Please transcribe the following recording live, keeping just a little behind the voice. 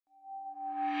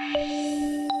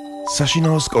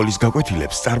საშინაო სკოლის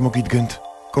გაკვეთილებს წარმოგიდგენთ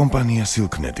კომპანია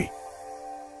Silknet.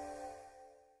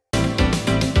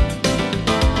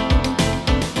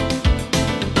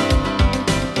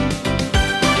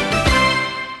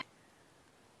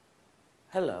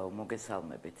 Hello,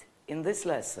 მოგესალმებით. In this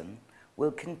lesson,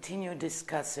 we'll continue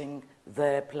discussing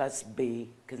there plus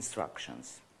be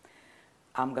constructions.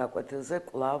 Am გაკვეთილზე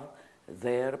კვლავ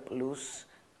there plus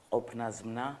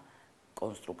ყოფნაზმნა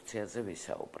კონსტრუქციაზე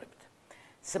ვისაუბრებთ.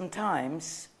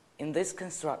 Sometimes in this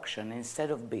construction, instead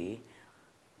of be,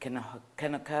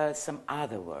 can occur some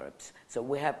other verbs. So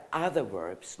we have other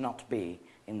verbs, not be,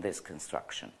 in this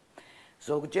construction.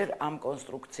 ზოგჯერ ამ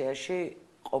კონსტრუქციაში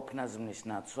ყოფნაზმნის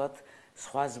ნაცვლად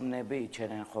სხვა ზმნები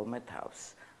იჩენენ ხოლმე თავს.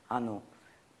 ანუ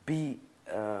be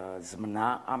ზმნა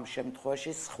ამ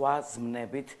შემთხვევაში სხვა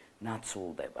ზმნებით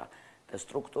ნაცვლდება და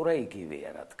სტრუქტურა იგივეა,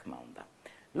 რა თქმა უნდა.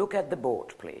 Look at the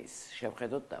board, please.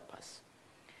 შევხედოთ დაფას.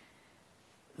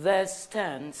 There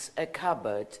stands a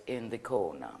cupboard in the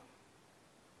corner.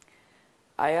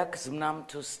 Აი აქ ზმნამ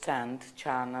to stand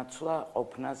ჩაანაცვლა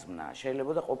ყოფნა ზმნა.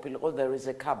 შეიძლება და ყოფილიყო there is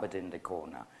a cupboard in the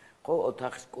corner. ხო,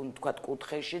 ოთახის თქვათ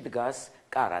კუთხეში დგას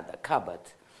კარადა, cupboard.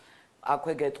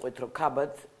 აქვე გეტყვით, რომ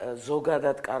cupboard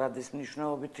ზოგადად კარადის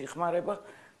მნიშვნელობით იხმარება,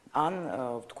 ან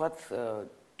ვთქვათ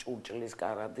ჭურჭლის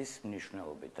კარადის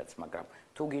მნიშვნელობითაც, მაგრამ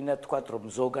თუ გინდა თქვათ, რომ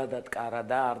ზოგადად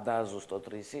კარადა არ დააზუსტოთ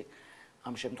რისი,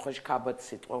 ამ შემთხვევაში cupboard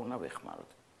სიტყვა უნდა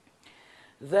ვეხმაროთ.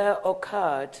 There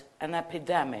occurred an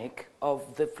epidemic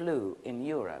of the flu in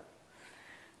Europe.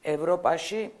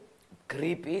 ევროპაში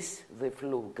გრიპის, the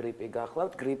flu, გრიპი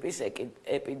გახლავთ, გრიპის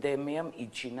ეპიდემიამ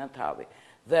იჩინა თავი.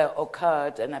 There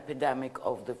occurred an epidemic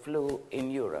of the flu in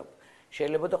Europe.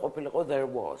 შეიძლება და ყოფილიყო there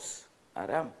was,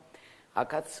 არა?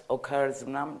 აქაც occurs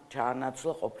ზმნამ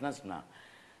ჩაანაცვლა ყოფნა ზმნა.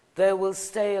 There will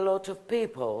stay a lot of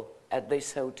people at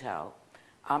this hotel.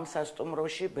 ამ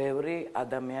სასტუმროში ბევრი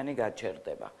ადამიანი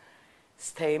გაჩერდება.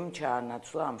 Stay-მ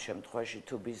ჩაანაცვლა ამ შემთხვევაში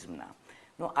to be ზმნა.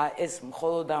 ნუ ეს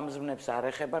მხოლოდ ამ ზმნებს არ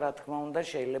ეხება, რა თქმა უნდა,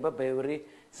 შეიძლება ბევრი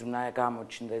ზმნა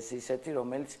გამოჩნდეს ისეთი,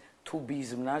 რომელიც to be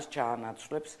ზმნას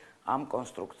ჩაანაცვლებს ამ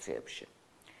კონსტრუქციებში.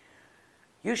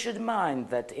 You should mind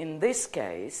that in this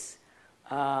case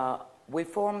we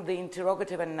form the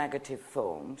interrogative and negative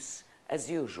forms as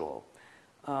usual.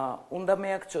 უნდა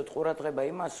მეაქცევთ ყურადღება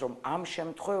იმას, რომ ამ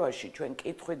შემთხვევაში ჩვენ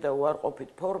კითხვით და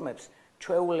უარყოფით ფორმებს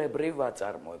ჩვეულებრივ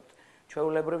ვაწარმოებთ.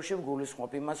 ჩვეულებრივში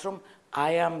ვგულისხმობ იმას, რომ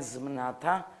აი ამ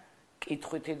ზმნათა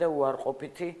კითხვითი და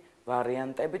უარყოფითი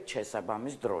ვარიანტებით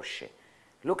შესაბამის დროში.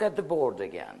 Look at the board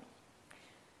again.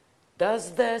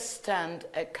 Does there stand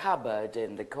a cupboard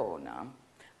in the corner?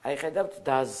 აი ხედავთ,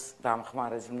 does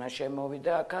დამხმარე ზმნა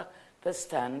შემოვიდა აქა და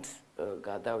stand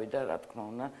გადავიდა, რა თქმა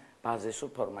უნდა, ბაზისურ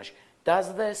ფორმაში.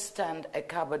 Does there stand a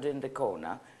cupboard in the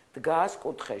corner? დგას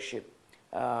კუთხეში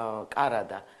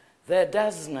კარადა. There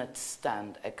does not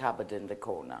stand a cupboard in the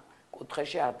corner.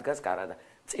 კუთხეში არ დგას კარადა.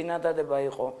 წინადადება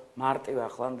იყო მარტივ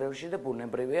ახლანდელში და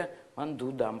ბუნებრივია, მან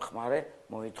do დამხმარე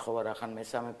მოითხოვა, რახან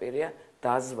მესამე პირია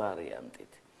does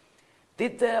ვარიანტით.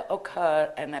 Did there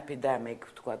occur an epidemic,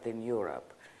 ვთქვათ, in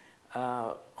Europe?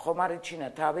 ხომ არ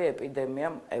იჩინა თავი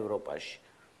ეპიდემიამ ევროპაში.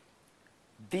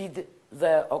 Did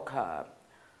there occur?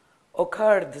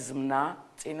 Occurred ზმნა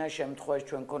წინა შემთხვევაში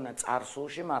ჩვენ ქონა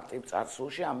წარსულში, მარტივ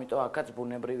წარსულში, ამიტომ აქაც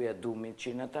ბუნებრივია do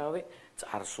მიჩინა თავი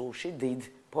წარსულში did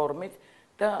ფორმით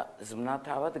და ზმნა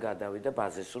თავად გადავიდა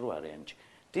ბაზისურ ვარიანტში.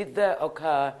 Did there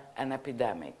occur an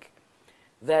epidemic?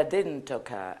 There didn't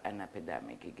occur an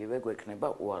epidemic. იგივე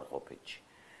გვექნება უარყოფითში.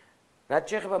 რაც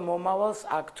შეეხება მომავალს,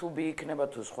 აქ to be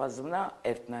იქნება თუ სხვა ზმნა,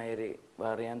 ერთნაირი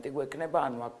ვარიანტი გვექნება,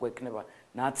 ანუ აქ გვექნება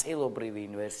ნაწილობრივი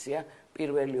ინვერსია,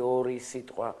 პირველი ორი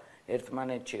სიტყვა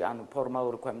ერთმანეთში, ანუ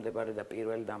ფორმალური ქვემდებარე და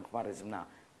პირველი დამხმარე ზმნა,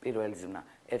 პირველი ზმნა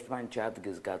ერთმანეთში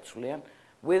ადგილს გაცვლიან.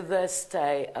 Will there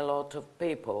stay a lot of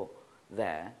people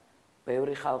there?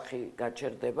 ბევრი ხალხი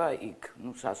გაჩერდება იქ,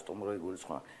 ნუ სასტუმრო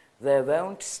იგულისხმება. There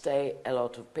won't stay a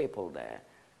lot of people there.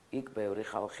 იქ ბევრი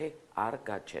ხალხი არ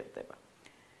გაჩერდება.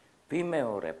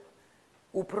 ვიმეორებ.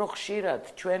 უფრო ხშირად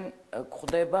ჩვენ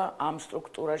გვხვდება ამ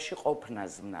სტრუქტურაში ყოფნა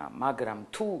ზმნა, მაგრამ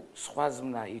თუ სხვა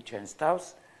ზმნა იჩენს თავს,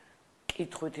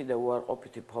 კითხვითი და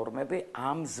უარყოფითი ფორმები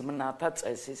ამ ზმნათა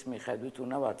წესის მიხედვით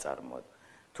უნდა ვაწარმოებ.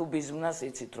 თუ be ზმნას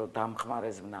იცით, რომ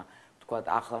დამხმარე ზმნა, თქვათ,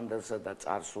 ახლანდელსა და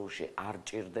წარსულში არ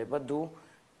ჭირდება do,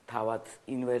 თავად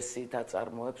ინვერსიით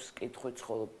აწარმოებს კითხვით,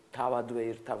 ხოლო თავადვე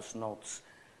ირთავს notes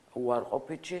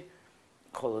უარყოფითში,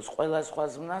 ხოლო ყველა სხვა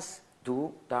ზმნას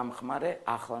do დამხმარე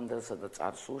ახლანდელსა და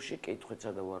წარსულში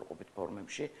კითხვითა და უარყოფით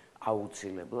ფორმებში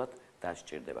აუცილებლად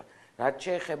დასჭირდება. რაც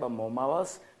შეეხება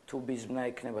მომავალს, to be ზმნა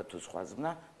იქნება თუ სხვა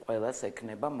ზმნა, ყველას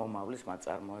ექნება მომავლის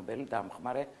მაწარმოებელი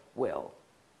დამხმარე will.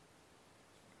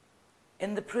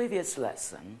 In the previous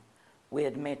lesson, we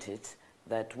admitted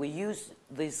that we use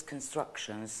these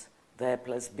constructions, there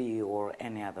plus be or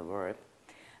any other verb,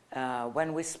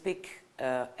 when we speak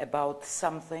about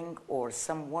something or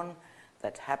someone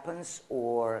that happens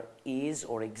or is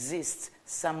or exists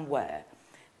somewhere.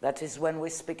 That is when we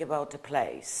speak about a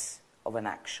place of an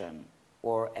action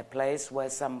or a place where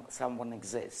someone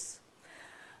exists.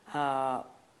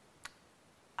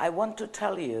 I want to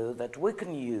tell you that we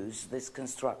can use this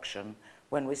construction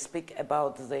when we speak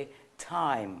about the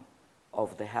time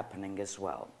of the happening as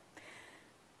well.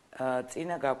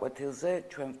 წინა გაკვეთილზე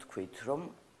ჩვენ ვთქვით, რომ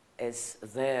ეს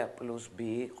there plus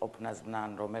be ყოფნაზმნა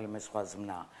ან რომელიმე სხვა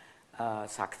ზმნა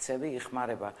საქცევი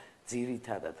იხმარება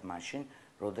ძირითადად მაშინ,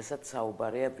 როდესაც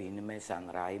საუბარია ვინმეს ან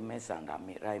რაიმეს ან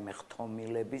რაიმე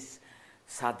ხთომილების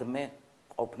სადმე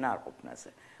ყოფნა არ ყოფნაზე.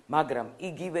 მაგრამ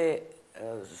იგივე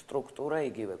სტრუქტურა,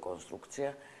 იგივე კონსტრუქცია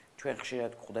ჩვენ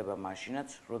ხშირად გვხვდება მაშინაც,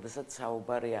 როდესაც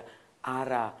საუბარია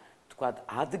არა თქვათ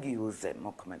ადგილზე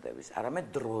მოქმედების, არამედ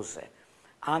დროზე.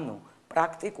 ანუ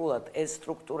პრაქტიკულად ეს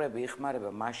სტრუქტურები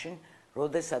იხმარება მაშინ,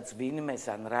 როდესაც ვინმეს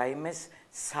ან რაიმეს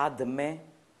სადმე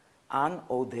ან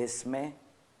ოდესმე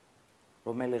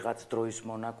რომელიღაც დროის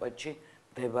მონაკვეთში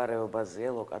მდებარეობაზეა,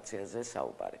 ლოკაციაზე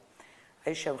საუბარი.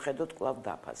 აი შევხედოთ კვლავ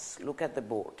დაფას. Look at the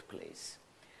board, please.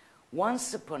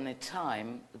 Once upon a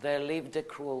time there lived a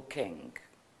cruel king.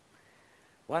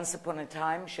 Once upon a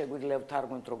time შეგვიძლია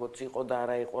ვთარგმნოთ როგორც იყო და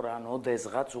არა იყო რა, ან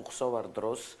ოდესღაც უხსოვარ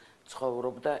დროს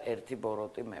ცხოვრობდა ერთი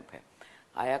ბოროტი მეფე.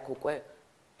 აი აქ უკვე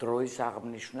დროის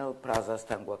აღნიშნულ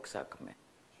ფრაზასთან გვაქვს საქმე.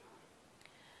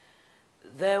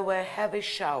 There were heavy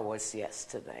showers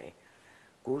yesterday.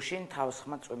 გუშინ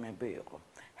თავსხმა წვიმები იყო.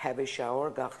 Heavy shower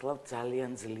გახლავთ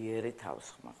ძალიან ძლიერი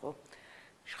თავსხმა, ხო?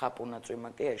 შხაპუნა წვიმა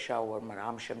კი shower, მაგრამ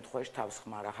ამ შემთხვევაში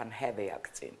თავსხმა არა, ხან heavy აქ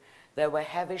წინ. There were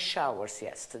heavy showers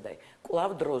yesterday.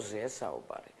 კვლავ დროზეა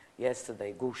საუბარი.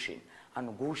 Yesterday გუშინ.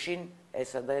 ანუ გუშინ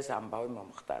ესა და ეს ამბავი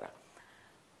მომხდარა.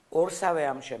 ორსავე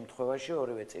ამ შემთხვევაში,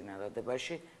 ორივე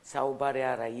წინადადებაში საუბარი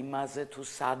არა იმაზე თუ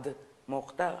სად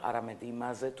მოხდა, არამედ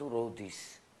იმაზე თუ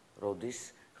როდის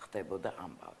ხდებოდა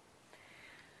ამბავი.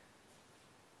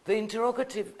 The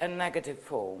interrogative and negative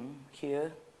form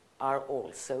here are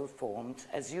also formed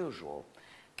as usual.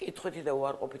 კითხვითი და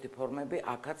უარყოფითი ფორმები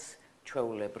აქაც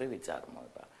ჩვეულებრივ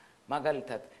იწარმოება.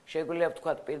 მაგალითად, შეგვიძლია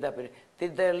ვთქვათ პირდაპირ,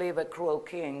 did there live a cruel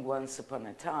king once upon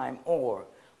a time, or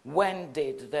when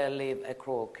did there live a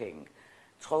cruel king?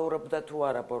 ცხოვრობდა თუ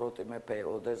არა ბოროტი მეფე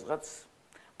ოდესღაც,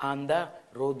 ან და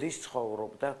როდის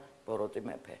ცხოვრობდა ბოროტი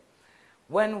მეფე.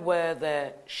 When were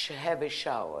there heavy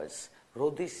showers?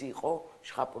 როდის იყო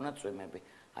შხაპუნა წვიმები?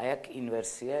 აი აქ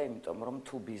ინვერსია, იმიტომ რომ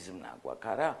to be ზმნა გვაქვს,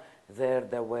 არა?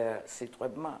 There were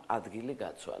სიტყვებმა ადგილი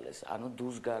გაცვალეს, ანუ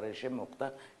დუს გარეშე მოხდა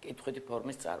კითხვითი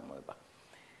ფორმის წარმოება.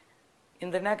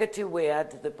 In the negative we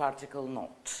add the particle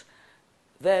not.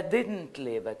 There didn't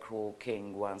live a cruel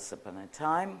king once upon a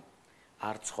time.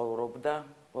 არ ცხოვრობდა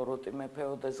ბოროტი მეფე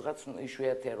ოდესღაც,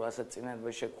 იშვიათია რომ ასეთ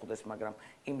წინადადებას შეგხვდეს, მაგრამ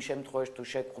იმ შემთხვევაში თუ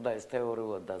შეგხვდა ეს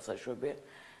თეორიულად დასაშვებია.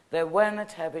 There were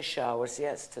not heavy showers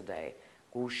yesterday.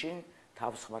 გუშინ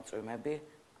თავსხმა წვიმები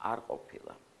არ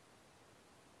ყოფილა.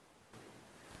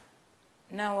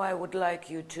 Now I would like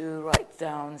you to write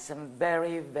down some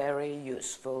very, very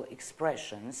useful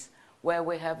expressions where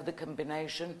we have the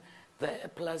combination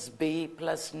there plus be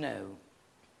plus no.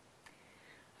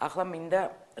 ახლა მინდა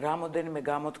რამოდენიმე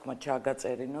გამოთქმა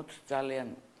ჩაგაწერინოთ,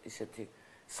 ძალიან ისეთი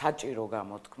საჭირო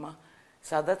გამოთქმა,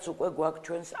 სადაც უკვე გვაქვს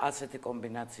ჩვენს ასეთი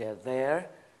კომბინაცია there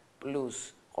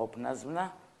plus ყოფნაზმნა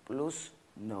plus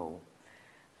no.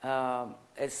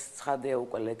 ეს ცხადია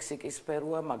უკვე ლექსიკის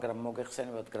სფეროა, მაგრამ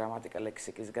მოგეხსენებათ გრამატიკა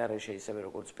ლექსიკის გარეშე ისევე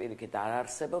როგორც პირიქით არ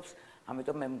არსებობს,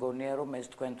 ამიტომ მე მგონია რომ ეს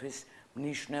თქვენთვის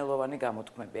მნიშვნელოვანი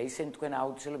გამოთქმებია. ისინი თქვენ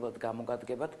აუცილებლად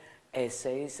გამოგადგებათ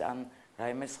ესეის ან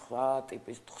რაიმე სხვა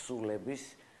ტიპის თხზულების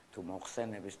თუ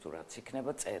მოხსენების თუ რაც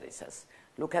იქნება წერისას.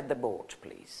 Look at the board,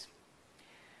 please.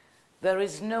 There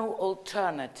is no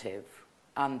alternative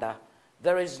and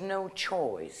there is no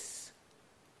choice.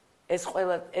 ეს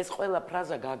ყველა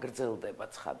ფრაზა გაგრძელდება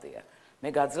ცხადია. მე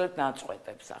გაძლევთ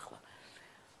ნაწყვეტებს ახლა.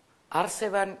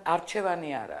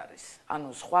 არჩევანი არ არის. ანუ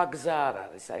სხვა გზა არ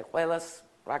არის. აი ყველას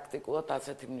პრაქტიკულად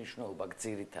ასეთი მნიშვნელობა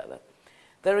გძირითადად.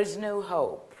 There is no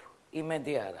hope.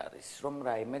 იმედი არ არის, რომ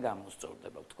რაიმე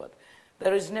გამოსწორდება, ვთქვათ.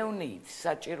 There is no need.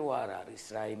 საჭირო არ არის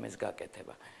რაიმეს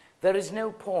გაკეთება. There is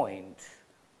no point.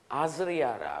 აზრი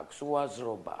არ აქვს,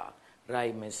 უაზრობაა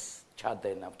რაიმეს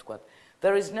ჩადენა, ვთქვათ.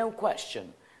 There is no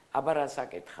question. აბა რა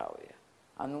საკითხავია?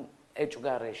 ანუ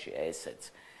ეჭვგარეშია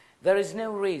ესეც. There is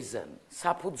no reason.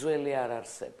 საფუძველი არ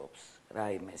არსებობს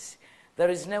რაიმესი. There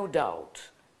is no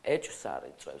doubt. ეჭვს არ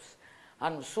იწევს.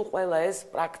 ანუ სულ ყველა ეს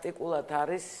პრაქტიკულად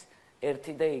არის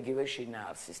ერთი და იგივე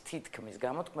შინაარსის თითქმის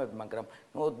გამოთქმები, მაგრამ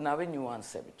ოდნავი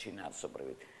ნიუანსებით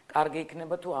შინაარსობრივით. კარგი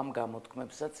იქნება თუ ამ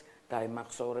გამოთქმებსაც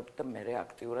დაიმახსოვრებთ და მერე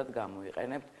აქტიურად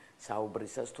გამოიყენებთ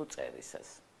საუბრისას თუ წერისას.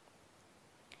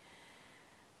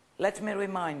 Let me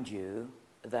remind you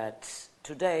that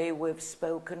today we've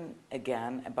spoken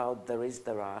again about there is,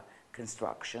 there are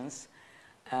constructions.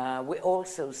 We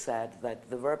also said that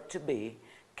the verb to be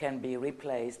can be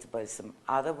replaced by some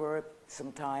other verb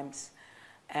sometimes.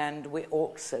 And we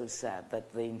also said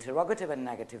that the interrogative and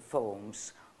negative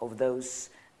forms of those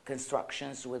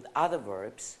constructions with other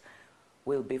verbs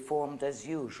will be formed as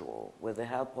usual with the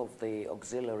help of the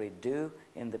auxiliary do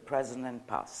in the present and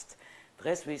past.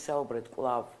 დღეს ვისაუბრეთ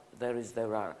კვლავ there is,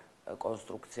 there are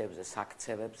კონსტრუქციებზე,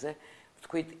 საქცევებზე.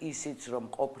 ვთქვით ისიც, რომ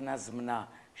ყოფნა ზმნა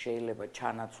შეიძლება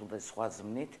ჩანაცვლდეს სხვა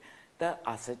ზმნით და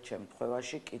ასეთ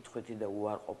შემთხვევაში კითხვითი და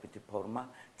უარყოფითი ფორმა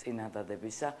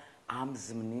წინადადებისა ამ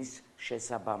ზმნის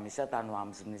შესაბამისად, ანუ ამ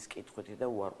ზმნის კითხვითი და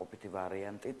უარყოფითი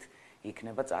ვარიანტით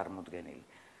იქნება წარმოდგენილი.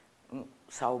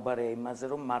 საუბარია იმაზე,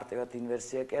 რომ მარტივად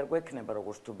ინვერსია კი არ გვექნება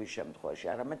როგორც to-be შემთხვევაში,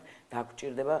 არამედ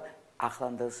დაგვჭირდება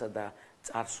ახლანდელსა და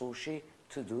წარსულში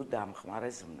to do დამხმარე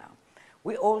ზმნა.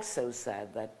 We also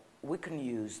said that we can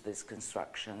use these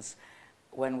constructions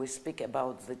when we speak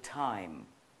about the time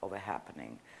of a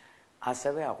happening.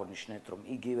 ასევე აღნიშნეთ, რომ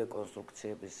იგივე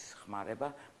კონსტრუქციების ხმარება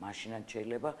მაშინაც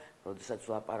შეიძლება, როდესაც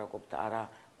ვლაპარაკობთ არა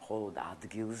მხოლოდ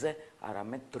ადგილზე,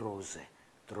 არამედ დროზე.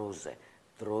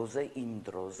 დროზე, იმ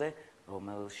დროზე,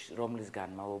 რომლის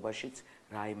განმავლობაშიც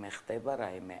რაიმე ხდება,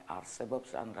 რაიმე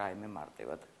არსებობს, ან რაიმე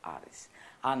მარტივად არის.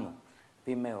 ანუ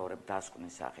ვიმეორებ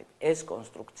დასკვნის სახით. ეს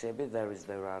კონსტრუქციები there is,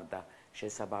 there are და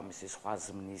შესაბამისი სხვა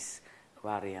ზმნის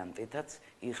ვარიანტითაც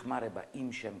იხმარება იმ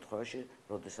შემთხვევაში,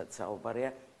 როდესაც საუბარია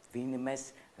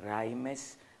ვინმეს,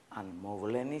 რაიმეს, ან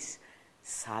მოვლენის,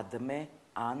 სადმე,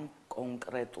 ან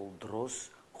კონკრეტულ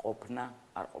დროს ყოფნა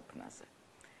არ ყოფნაზე.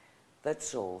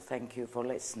 That's all. Thank you for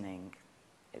listening.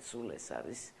 ეს სულ ეს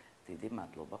არის. დიდი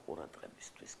მადლობა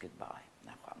ყურადღებისთვის. Goodbye.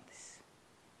 ნახვამდის.